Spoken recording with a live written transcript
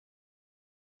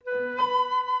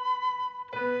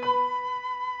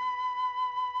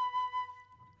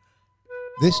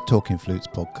This Talking Flutes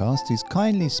podcast is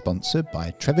kindly sponsored by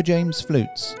Trevor James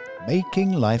Flutes,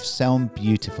 making life sound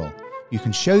beautiful. You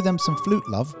can show them some flute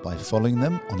love by following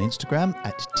them on Instagram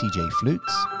at TJ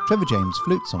Flutes, Trevor James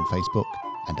Flutes on Facebook,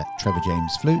 and at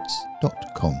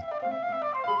trevorjamesflutes.com.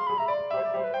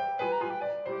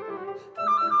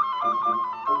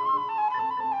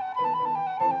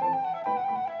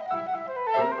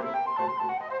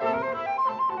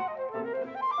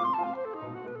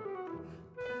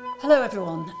 Hello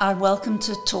everyone and welcome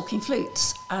to Talking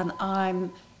Flutes, and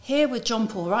I'm here with John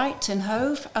Paul Wright in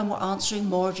Hove and we're answering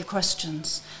more of your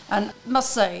questions. And I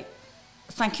must say,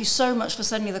 thank you so much for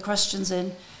sending the questions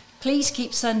in. Please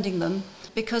keep sending them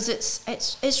because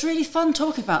it's really fun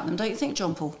talking about them, don't you think,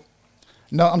 John Paul?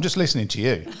 No, I'm just listening to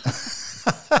you.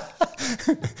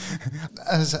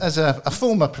 As a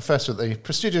former professor at the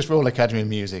prestigious Royal Academy of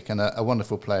Music and a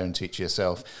wonderful player and teacher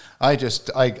yourself, I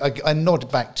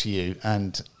nod back to you.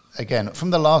 And again,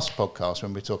 from the last podcast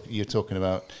when you were talking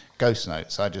about ghost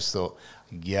notes, I just thought,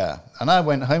 yeah. And I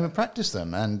went home and practiced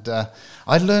them, and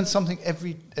I learned something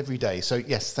every day. So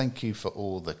yes, thank you for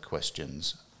all the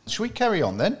questions. Should we carry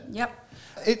on then? Yep.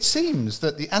 It seems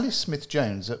that the Alice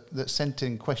Smith-Jones that sent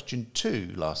in question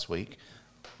 2 last week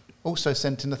also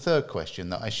sent in a third question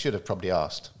that I should have probably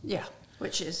asked. Yeah,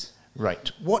 which is?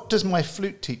 Right. What does my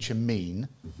flute teacher mean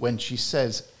when she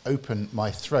says, open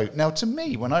my throat? Now, to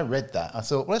me, when I read that, I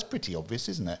thought, well, that's pretty obvious,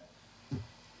 isn't it?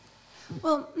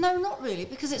 Well, no, not really,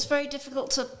 because it's very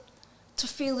difficult to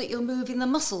feel that you're moving the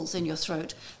muscles in your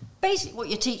throat. Basically, what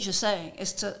your teacher's saying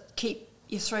is to keep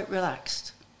your throat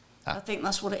relaxed. I think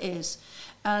that's what it is.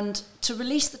 And to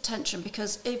release the tension,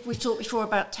 because if we've talked before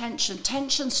about tension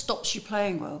stops you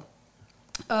playing well.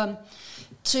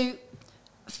 To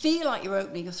feel like you're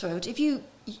opening your throat, if you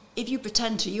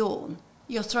pretend to yawn,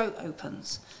 your throat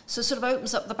opens. So it sort of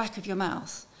opens up the back of your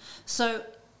mouth. So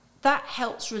that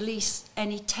helps release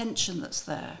any tension that's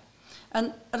there.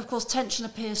 And of course, tension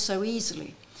appears so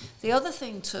easily. The other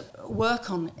thing to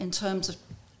work on in terms of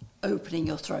opening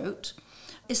your throat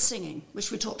is singing,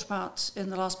 which we talked about in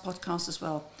the last podcast as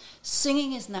well.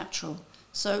 Singing is natural.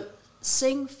 So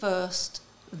sing first,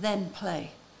 then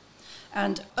play.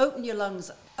 And open your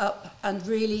lungs up and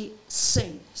really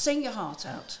sing. Sing your heart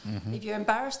out. Mm-hmm. If you're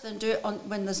embarrassed, then do it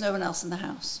when there's no one else in the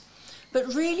house.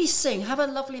 But really sing. Have a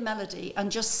lovely melody and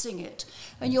just sing it.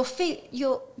 And you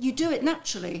do it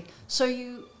naturally, so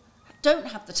you don't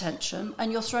have the tension and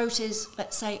your throat is,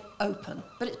 let's say, open.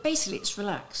 But it's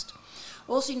relaxed.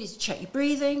 Also, you need to check your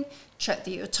breathing, check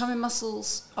that your tummy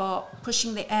muscles are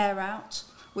pushing the air out,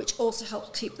 which also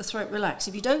helps keep the throat relaxed.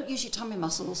 If you don't use your tummy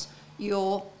muscles,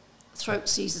 your throat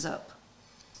seizes up.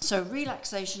 So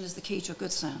relaxation is the key to a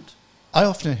good sound. I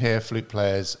often hear flute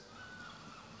players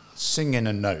singing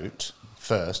a note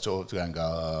first, or going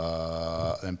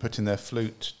and putting their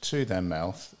flute to their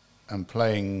mouth and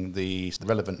playing the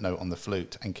relevant note on the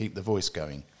flute and keep the voice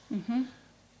going. Mm-hmm.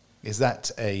 Is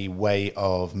that a way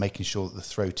of making sure that the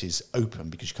throat is open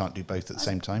because you can't do both at the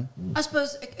same time? I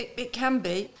suppose it can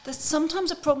be. There's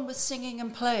sometimes a problem with singing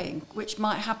and playing, which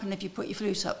might happen if you put your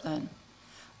flute up then,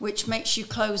 which makes you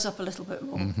close up a little bit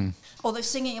more. Mm-hmm. Although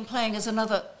singing and playing is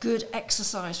another good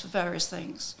exercise for various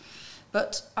things.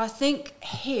 But I think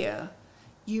here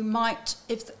you might,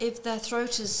 if their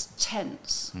throat is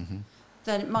tense, mm-hmm.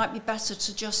 then it might be better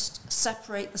to just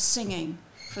separate the singing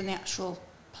from the actual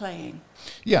playing.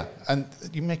 Yeah, and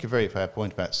you make a very fair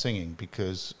point about singing,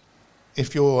 because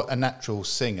if you're a natural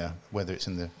singer, whether it's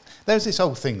there's this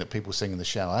old thing that people sing in the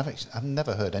shower. I've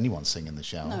never heard anyone sing in the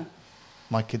shower. No.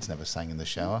 My kids never sang in the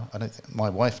shower. I don't think my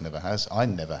wife never has. I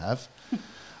never have.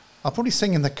 I'll probably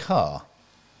sing in the car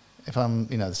if I'm,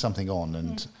 there's something on,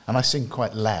 and I sing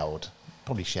quite loud,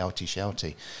 probably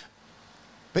shouty.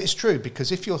 But it's true,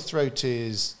 because if your throat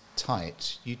is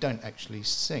tight, you don't actually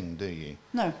sing, do you?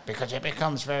 No. Because it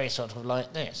becomes very sort of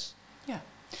like this. Yeah.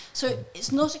 So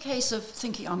it's not a case of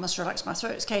thinking, I must relax my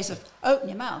throat. It's a case of open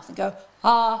your mouth and go,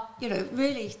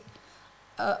 really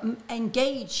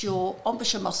engage your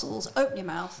embouchure muscles, open your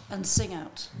mouth and sing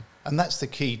out. And that's the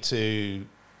key to,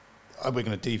 we're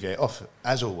going to deviate off,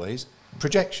 as always,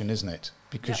 projection, isn't it?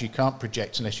 Because you can't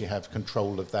project unless you have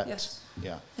control of that. Yes.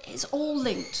 Yeah. It's all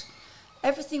linked.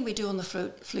 Everything we do on the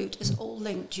flute is all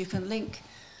linked. You can link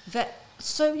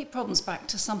so many problems back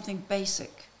to something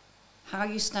basic. How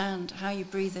you stand, how you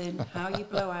breathe in, how you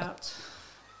blow out,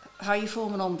 how you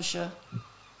form an embouchure,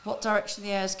 what direction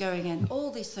the air is going in, all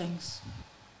these things.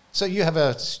 So you have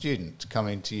a student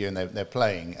coming to you and they're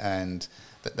playing, and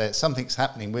something's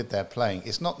happening with their playing.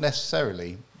 It's not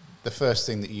necessarily the first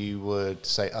thing that you would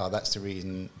say, that's the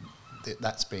reason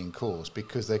that's being caused,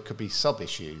 because there could be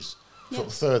sub-issues sort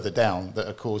of further down that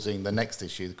are causing the next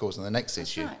issue, causing the next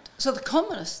issue. Right. So the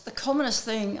commonest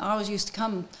thing I always used to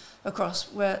come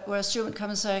across where a student would come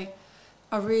and say,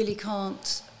 I really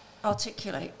can't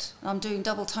articulate, I'm doing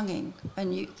double tonguing,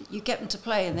 and you get them to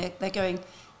play and they're going,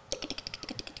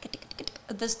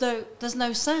 there's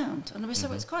no sound. And we say,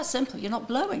 well, it's quite simple, you're not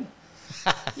blowing.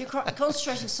 You're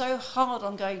concentrating so hard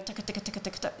on going,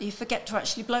 you forget to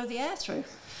actually blow the air through.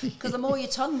 Because the more your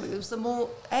tongue moves, the more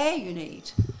air you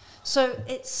need. So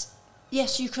it's,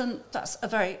 yes, you can, that's a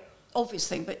very obvious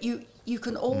thing, but you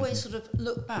can always sort of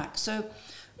look back. So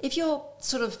if you're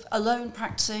sort of alone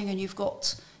practicing and you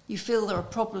feel there are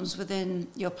problems within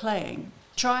your playing,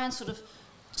 try and sort of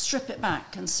strip it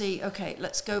back and see, okay,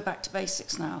 let's go back to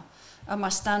basics now. Am I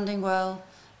standing well?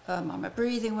 Am I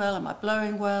breathing well? Am I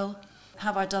blowing well?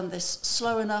 Have I done this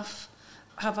slow enough?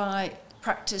 Have I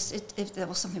practiced it? If there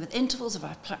was something with intervals, have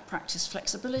I practiced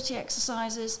flexibility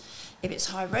exercises? If it's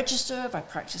high register, have I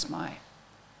practiced my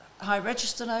high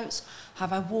register notes?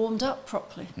 Have I warmed up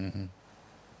properly? Mm-hmm.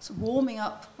 So warming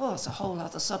up, it's a whole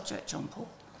other subject, John Paul.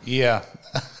 Yeah,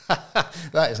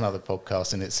 that is another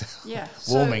podcast in itself. Yeah,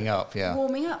 warming up. Yeah,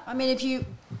 warming up. I mean, if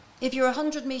you're a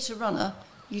 100-metre runner,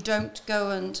 you don't go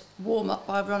and warm up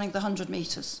by running the 100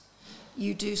 metres.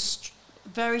 You do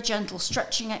very gentle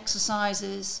stretching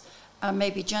exercises and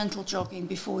maybe gentle jogging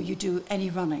before you do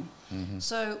any running. Mm-hmm.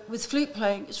 So with flute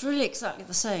playing, it's really exactly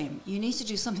the same. You need to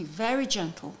do something very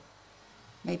gentle,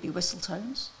 maybe whistle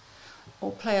tones,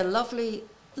 or play a lovely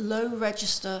low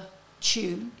register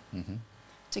tune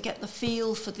to get the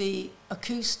feel for the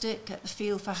acoustic, get the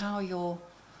feel for how you're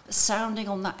sounding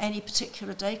on that any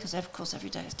particular day, because of course every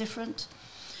day is different.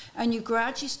 And you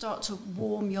gradually start to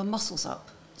warm your muscles up,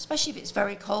 especially if it's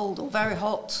very cold or very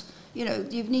hot. You know,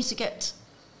 you need to get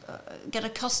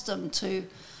accustomed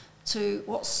to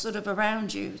what's sort of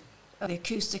around you, the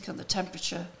acoustic and the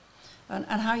temperature, and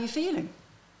how you're feeling.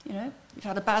 You know, you've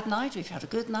had a bad night or you've had a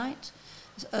good night.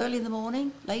 It's early in the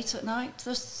morning, late at night.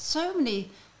 There's so many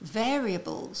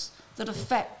variables that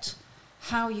affect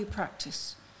how you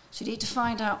practice. So you need to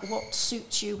find out what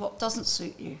suits you, what doesn't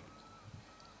suit you.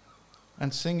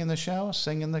 And sing in the shower,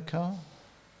 sing in the car?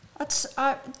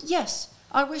 Yes.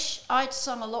 I wish I'd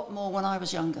sung a lot more when I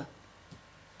was younger.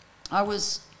 I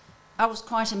was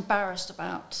quite embarrassed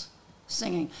about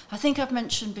singing. I think I've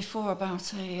mentioned before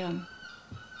about a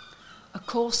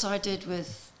course I did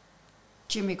with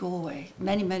Jimmy Galway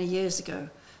many, many years ago.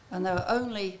 And there were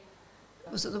only,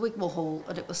 it was at the Wigmore Hall,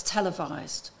 and it was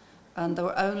televised. And there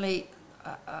were only,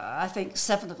 I think,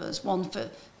 7 of us, 1 for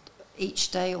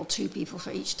each day or 2 people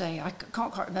for each day. I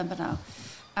can't quite remember now.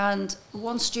 And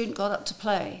one student got up to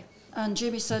play, and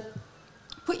Jimmy said,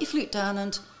 put your flute down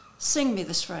and sing me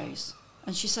this phrase.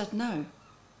 And she said, no.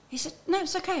 He said, no,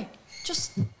 it's okay,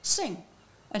 just sing.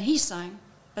 And he sang,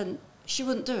 and she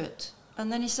wouldn't do it.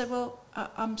 And then he said, well,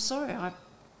 I'm sorry, I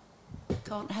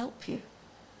can't help you.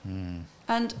 Mm.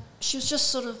 And she was just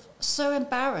sort of so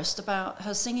embarrassed about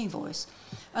her singing voice.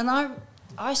 And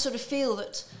I sort of feel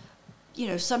that, you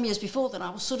know, some years before then I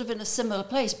was sort of in a similar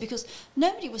place, because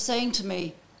nobody was saying to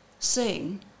me,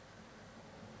 sing.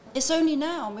 It's only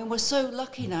now, I mean, we're so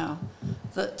lucky now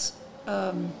that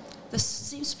there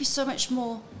seems to be so much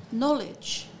more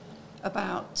knowledge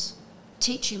about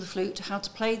teaching the flute, how to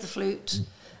play the flute,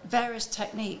 various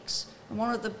techniques. And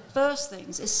one of the first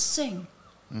things is sing.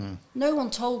 Mm. No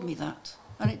one told me that.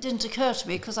 And it didn't occur to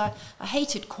me, because I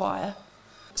hated choir.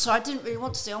 So I didn't really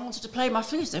want to sing. I wanted to play my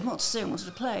flute. I didn't want to sing, I wanted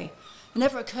to play. It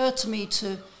never occurred to me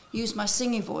to use my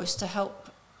singing voice to help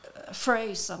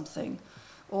phrase something,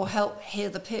 or help hear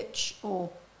the pitch, or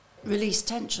release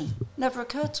tension. Never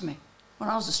occurred to me when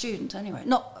I was a student, anyway.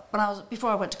 Not when before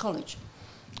I went to college.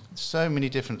 So many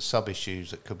different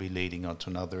sub-issues that could be leading on to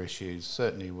another issues.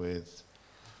 Certainly with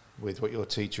what your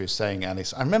teacher is saying,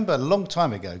 Alice. I remember a long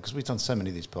time ago, because we've done so many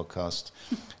of these podcasts,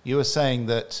 you were saying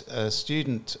that a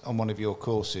student on one of your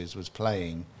courses was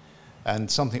playing,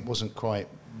 and something wasn't quite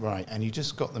right, and you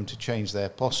just got them to change their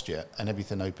posture, and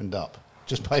everything opened up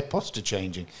just by posture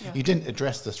changing. Yeah. You didn't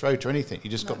address the throat or anything. You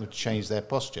just got them to change their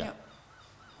posture.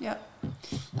 Yeah.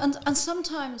 And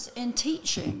sometimes in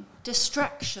teaching,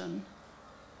 distraction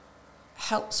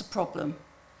helps a problem.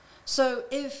 So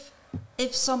if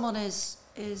someone is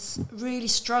really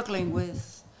struggling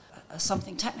with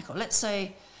something technical, let's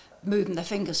say moving their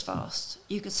fingers fast,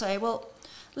 you could say, well,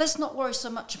 let's not worry so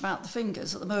much about the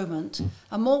fingers at the moment.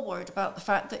 I'm more worried about the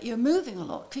fact that you're moving a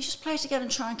lot. Could you just play together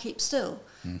and try and keep still?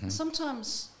 Mm-hmm.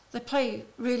 Sometimes they play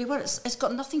really well. It's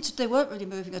got nothing to do, they weren't really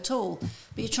moving at all,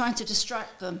 but you're trying to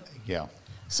distract them. Yeah.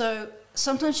 So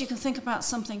sometimes you can think about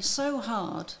something so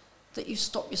hard that you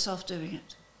stop yourself doing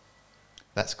it.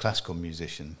 That's classical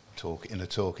musician talk in a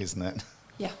talk, isn't it?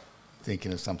 Yeah.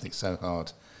 Thinking of something so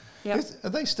hard. Yeah. Are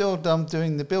they still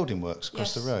doing the building works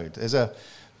across the road?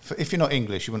 If you're not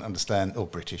English, you wouldn't understand, or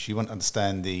British, you wouldn't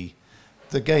understand the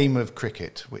game of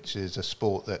cricket, which is a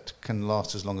sport that can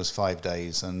last as long as 5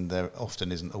 days, and there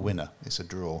often isn't a winner. It's a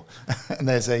draw. And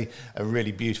there's a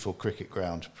really beautiful cricket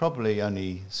ground, probably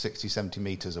only 60, 70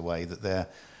 metres away, that they're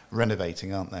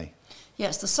renovating, aren't they?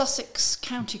 Yes, the Sussex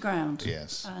County Ground.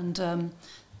 Yes. And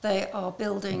they are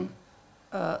building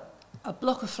a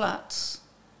block of flats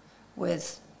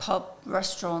with pub,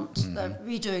 restaurant. They're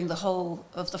redoing the whole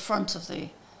of the front of the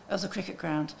cricket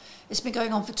ground. It's been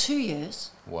going on for 2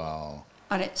 years. Wow.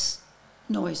 And it's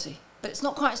noisy. But it's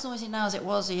not quite as noisy now as it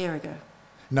was a year ago.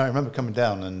 No, I remember coming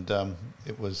down and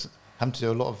it was having to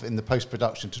do a lot of in the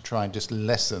post-production to try and just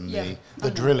lessen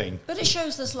the drilling. But it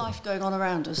shows there's life going on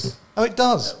around us. Oh, it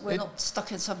does. We're not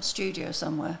stuck in some studio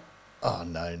somewhere. Oh,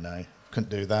 no. Couldn't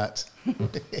do that.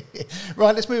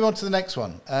 Right, let's move on to the next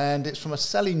one. And it's from a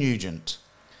Sally Nugent.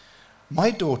 My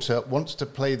daughter wants to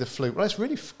play the flute. Well, it's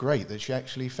really great that she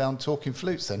actually found talking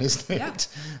flutes then, isn't it?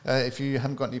 Yeah. If you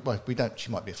haven't got any... Well, we don't...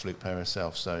 She might be a flute player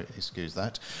herself, so excuse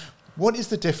that. What is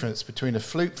the difference between a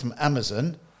flute from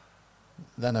Amazon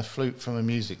than a flute from a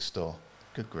music store?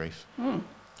 Good grief.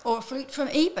 Or a flute from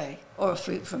eBay, or a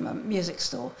flute from a music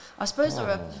store. I suppose there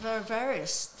are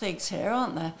various things here,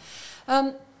 aren't there?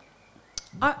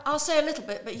 I'll say a little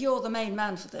bit, but you're the main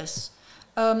man for this.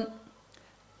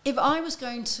 If I was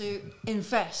going to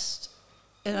invest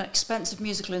in an expensive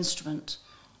musical instrument,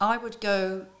 I would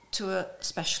go to a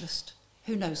specialist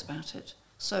who knows about it.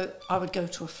 So I would go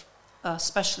to a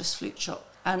specialist flute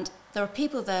shop, and there are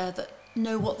people there that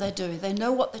know what they're doing. They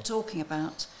know what they're talking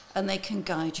about, and they can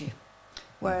guide you.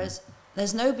 Whereas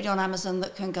there's nobody on Amazon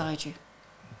that can guide you.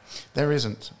 There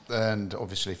isn't, and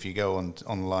obviously if you go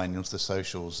online onto the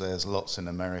socials, there's lots in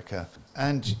America.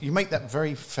 And you make that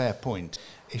very fair point.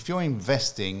 If you're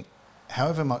investing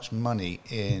however much money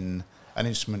in an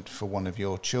instrument for one of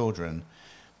your children,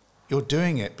 you're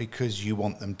doing it because you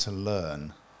want them to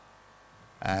learn.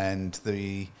 And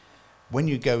when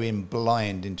you go in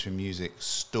blind into a music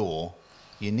store,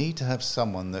 you need to have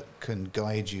someone that can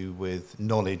guide you with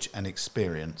knowledge and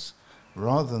experience,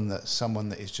 rather than someone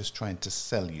that is just trying to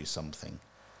sell you something.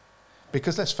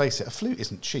 Because let's face it, a flute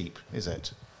isn't cheap, is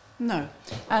it? No.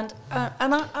 And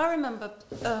I remember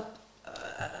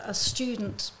a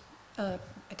student,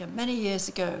 again, many years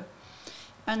ago,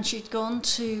 and she'd gone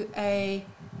to a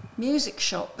music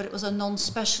shop, but it was a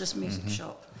non-specialist music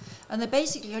shop. And they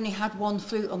basically only had one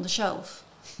flute on the shelf.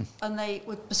 And they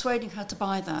were persuading her to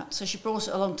buy that. So she brought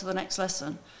it along to the next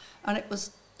lesson. And it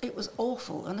was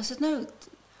awful. And I said, no,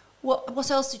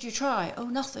 what else did you try? Oh,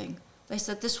 nothing. They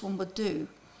said this one would do.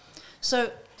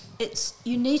 So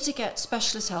you need to get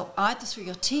specialist help, either through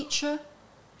your teacher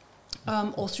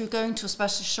or through going to a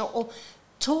specialist shop or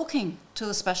talking to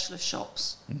the specialist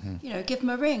shops. Give them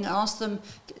a ring, ask them,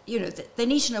 they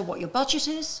need to know what your budget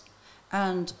is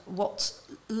and what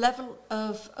level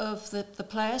of the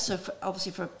player. So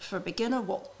obviously for a beginner,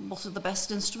 what are the best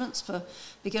instruments for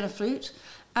beginner flute?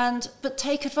 But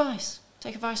take advice.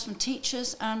 Take advice from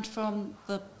teachers and from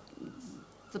the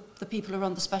people who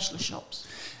run the specialist shops,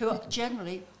 who are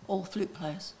generally all flute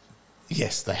players.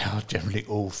 Yes, they are generally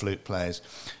all flute players.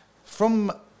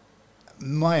 From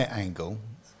my angle,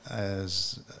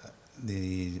 as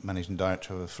the managing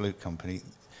director of a flute company,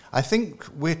 I think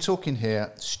we're talking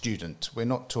here student. We're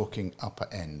not talking upper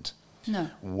end. No.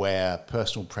 Where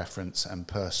personal preference and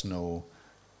personal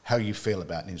how you feel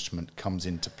about an instrument comes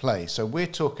into play. So we're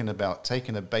talking about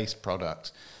taking a base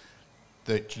product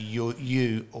that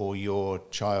you or your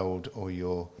child or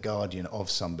your guardian of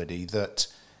somebody that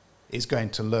is going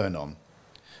to learn on.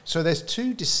 So there's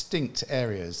two distinct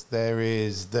areas. There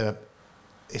is the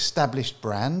established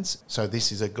brands. So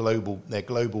this is they're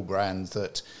global brands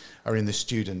that are in the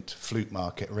student flute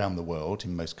market around the world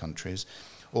in most countries.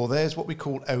 Or there's what we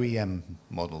call OEM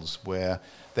models, where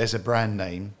there's a brand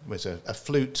name, there's a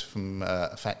flute from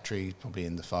a factory, probably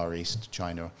in the Far East,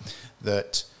 China,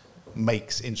 that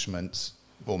makes instruments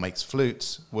or makes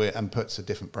flutes and puts a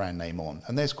different brand name on.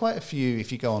 And there's quite a few,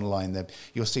 if you go online,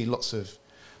 you'll see lots of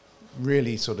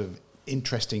really sort of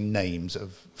interesting names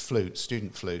of flutes,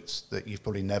 student flutes, that you've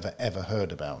probably never ever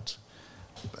heard about.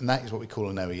 And that is what we call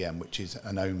an OEM, which is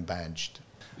an own badged.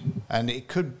 And it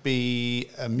could be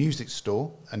a music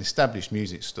store, an established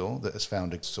music store that has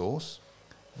found a source,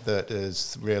 that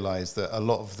has realised that a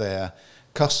lot of their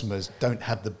customers don't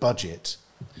have the budget,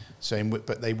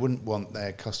 but they wouldn't want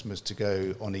their customers to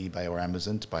go on eBay or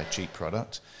Amazon to buy a cheap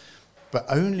product. but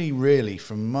only really,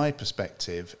 from my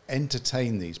perspective,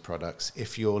 entertain these products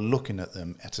if you're looking at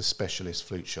them at a specialist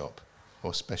flute shop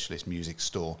or specialist music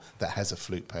store that has a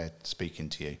flute player speaking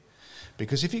to you.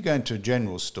 Because if you go into a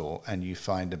general store and you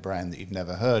find a brand that you've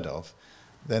never heard of,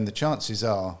 then the chances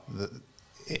are that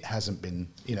it hasn't been,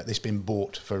 it's been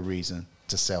bought for a reason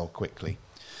to sell quickly.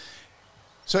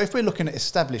 So if we're looking at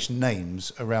established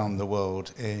names around the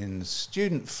world in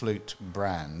student flute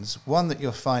brands, one that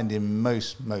you'll find in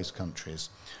most countries,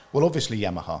 well, obviously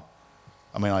Yamaha.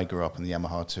 I mean, I grew up in the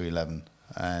Yamaha 211,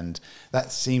 and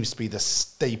that seems to be the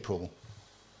staple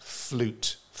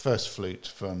first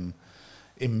flute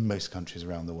in most countries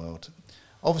around the world.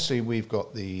 Obviously, we've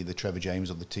got the Trevor James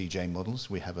or the TJ models.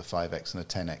 We have a 5X and a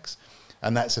 10X,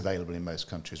 and that's available in most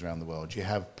countries around the world. You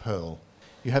have Pearl.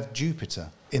 You have Jupiter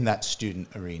in that student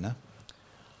arena.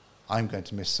 I'm going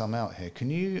to miss some out here. Can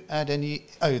you add any?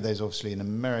 Oh, there's obviously in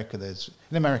America there's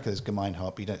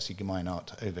Gemeinhardt, but you don't see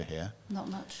Gemeinhardt over here. Not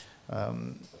much.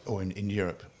 Or in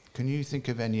Europe. Can you think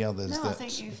of any others? No, I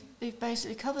think you've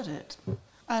basically covered it.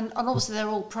 And obviously they're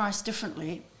all priced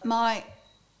differently. My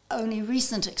only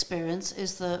recent experience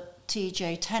is the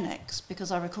TJ 10X,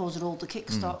 because I recorded all the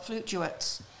kickstart flute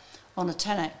duets on a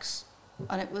 10X,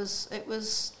 and it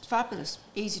was fabulous,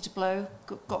 easy to blow,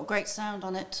 got a great sound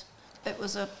on it. It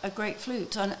was a great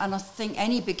flute, and I think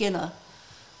any beginner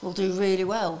will do really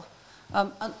well.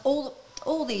 And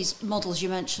all these models you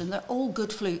mentioned, they're all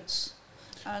good flutes,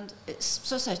 and it's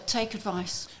so take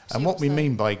advice. And what we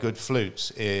mean by good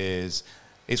flutes is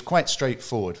it's quite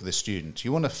straightforward for the student.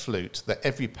 You want a flute that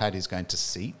every pad is going to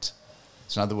seat.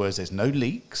 So in other words, there's no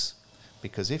leaks,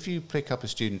 because if you pick up a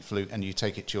student flute and you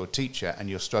take it to your teacher and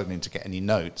you're struggling to get any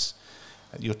notes,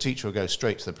 your teacher will go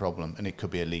straight to the problem, and it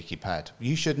could be a leaky pad.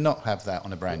 You should not have that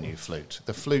on a brand new flute.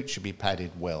 The flute should be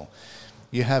padded well.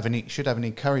 You should have an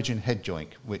encouraging head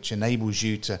joint, which enables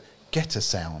you to get a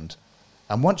sound.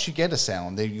 And once you get a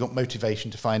sound, then you've got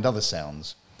motivation to find other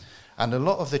sounds. And a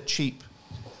lot of the cheap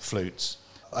flutes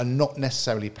are not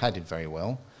necessarily padded very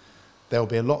well. There'll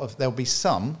be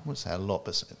some, I won't say a lot,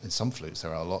 but in some flutes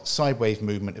there are a lot, sideways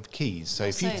movement of keys.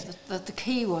 So the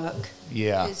key work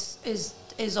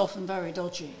is often very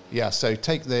dodgy. Yeah, so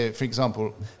for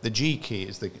example, the G key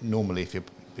is normally, if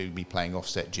you'd be playing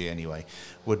offset G anyway,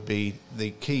 would be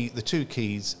the two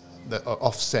keys that are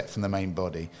offset from the main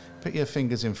body. Put your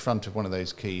fingers in front of one of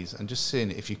those keys and just see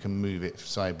if you can move it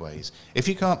sideways. If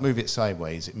you can't move it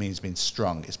sideways, it means it's been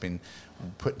strung, it's been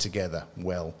put together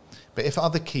well. But if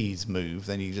other keys move,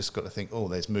 then you just got to think,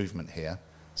 there's movement here.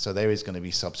 So there is going to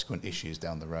be subsequent issues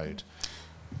down the road.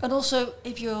 And also,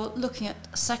 if you're looking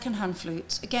at second-hand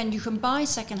flutes, again, you can buy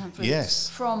second-hand flutes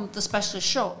from the specialist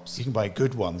shops. You can buy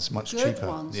good ones, much cheaper.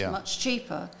 Much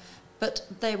cheaper. But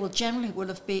they will generally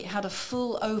have had a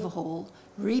full overhaul,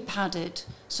 repadded,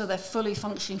 so they're fully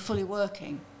functioning, fully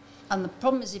working. And the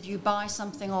problem is, if you buy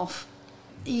something off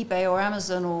eBay or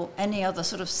Amazon or any other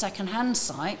sort of second-hand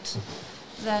site,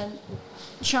 then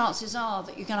chances are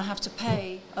that you're going to have to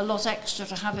pay a lot extra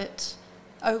to have it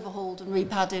overhauled and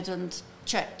repadded and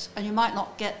checked, and you might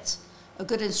not get a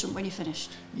good instrument when you're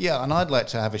finished. Yeah, and I'd like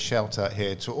to have a shout out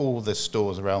here to all the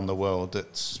stores around the world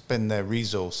that spend their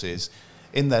resources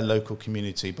in their local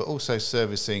community, but also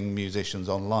servicing musicians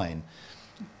online.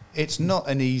 It's not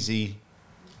an easy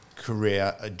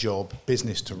career, a job,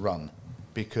 business to run,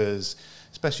 because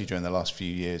especially during the last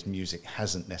few years, music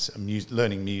hasn't necessarily,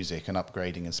 learning music and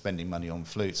upgrading and spending money on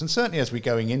flutes. And certainly as we're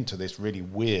going into this really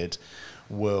weird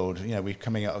world, we're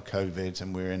coming out of COVID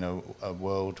and we're in a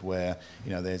world where,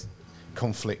 there's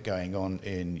conflict going on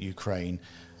in Ukraine,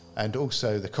 and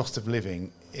also the cost of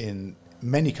living in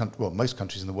most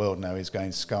countries in the world now is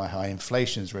going sky high.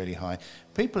 Inflation's really high.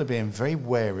 People are being very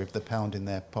wary of the pound in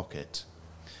their pocket.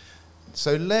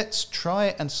 So let's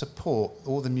try and support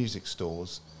all the music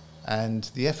stores and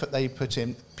the effort they put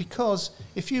in, because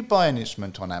if you buy an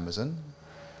instrument on Amazon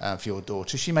for your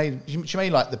daughter, she may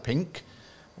like a pink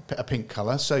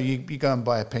colour, so you go and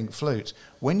buy a pink flute.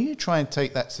 When you try and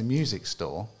take that to the music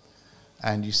store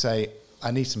and you say, I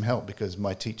need some help because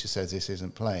my teacher says this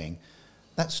isn't playing,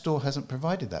 that store hasn't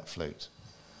provided that flute.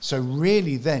 So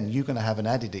really then you're going to have an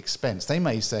added expense. They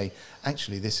may say,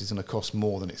 actually, this is going to cost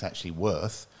more than it's actually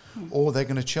worth, or they're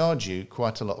going to charge you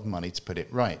quite a lot of money to put it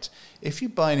right. If you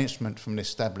buy an instrument from an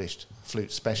established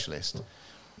flute specialist,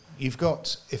 you've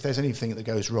got, if there's anything that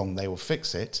goes wrong, they will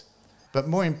fix it. But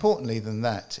more importantly than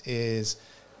that is,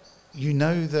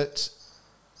 that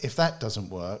if that doesn't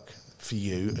work for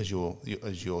you as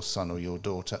your son or your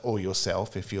daughter, or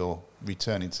yourself if you're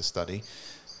returning to study,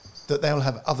 that they'll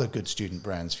have other good student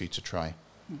brands for you to try.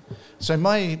 So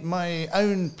my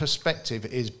own perspective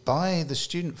is buy the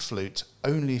student flute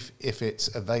only if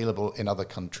it's available in other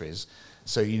countries.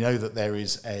 So you know that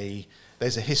there's a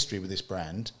history with this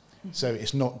brand. So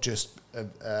it's not just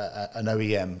an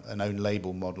OEM, an own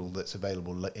label model that's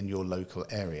available in your local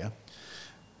area.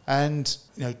 And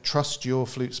trust your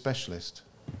flute specialist.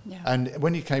 Yeah. And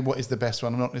when you say what is the best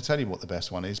one, I'm not going to tell you what the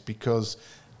best one is, because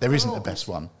there isn't a best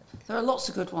one. There are lots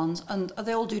of good ones, and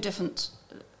they all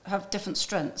have different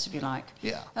strengths, if you like.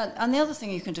 Yeah. And the other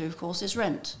thing you can do, of course, is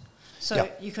rent. So Yeah.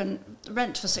 you can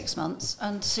rent for 6 months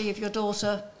and see if your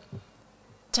daughter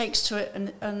takes to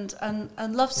it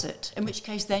and loves it, in which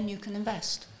case then you can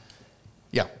invest.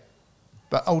 Yeah.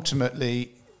 But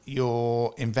ultimately,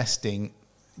 you're investing,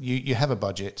 you have a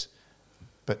budget,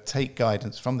 but take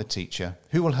guidance from the teacher,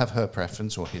 who will have her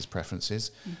preference or his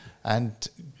preferences, and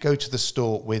go to the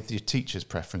store with your teacher's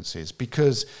preferences,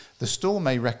 because the store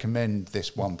may recommend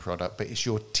this one product, but it's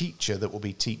your teacher that will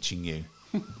be teaching you.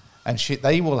 And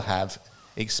they will have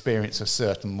experience of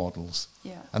certain models.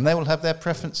 Yeah. And they will have their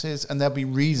preferences, and there'll be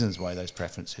reasons why those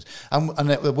preferences. And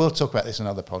we'll talk about this in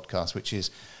another podcast, which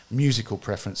is musical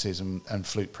preferences and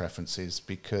flute preferences,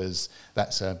 because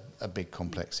that's a big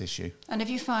complex issue. And if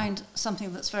you find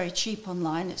something that's very cheap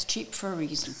online, it's cheap for a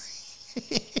reason.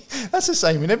 That's the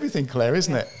same in everything, Claire,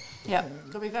 isn't it? Yeah,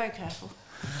 got to be very careful.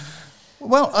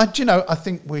 Well, I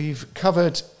think we've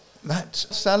covered that,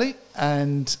 Sally,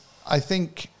 and I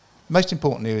think most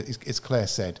importantly, as Claire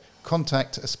said,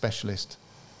 contact a specialist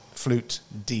flute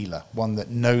dealer, one that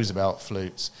knows about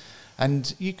flutes,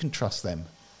 and you can trust them.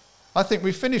 I think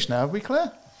we've finished now, have we,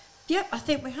 Claire? Yep, I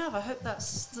think we have. I hope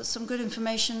that's some good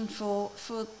information for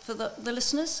the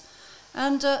listeners.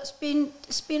 And it's been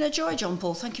a joy, John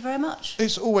Paul. Thank you very much.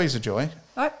 It's always a joy.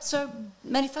 All right, so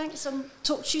many thanks, and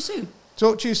talk to you soon.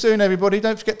 Talk to you soon, everybody.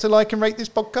 Don't forget to like and rate this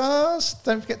podcast.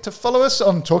 Don't forget to follow us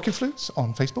on Talking Flutes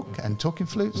on Facebook and Talking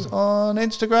Flutes on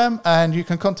Instagram. And you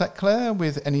can contact Claire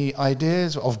with any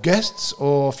ideas of guests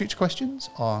or future questions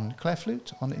on Claire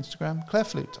Flute on Instagram, Claire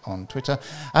Flute on Twitter,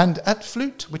 and at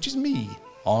Flute, which is me,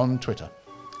 on Twitter.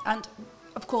 And,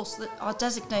 of course, our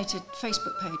designated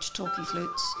Facebook page, Talking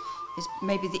Flutes, is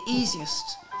maybe the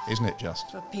easiest. Isn't it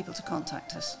just? For people to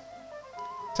contact us.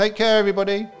 Take care,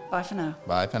 everybody. Bye for now.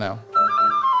 Bye for now.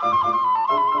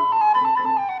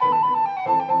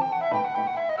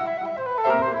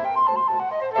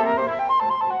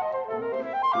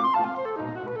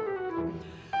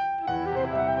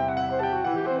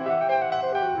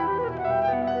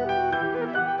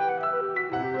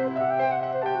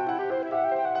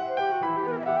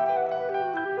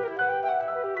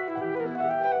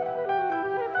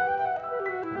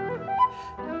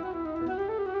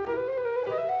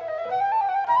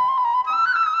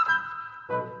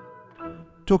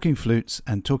 Talking Flutes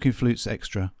and Talking Flutes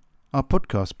Extra are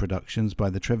podcast productions by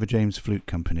the Trevor James Flute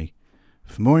Company.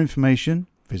 For more information,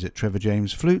 visit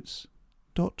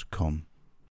trevorjamesflutes.com.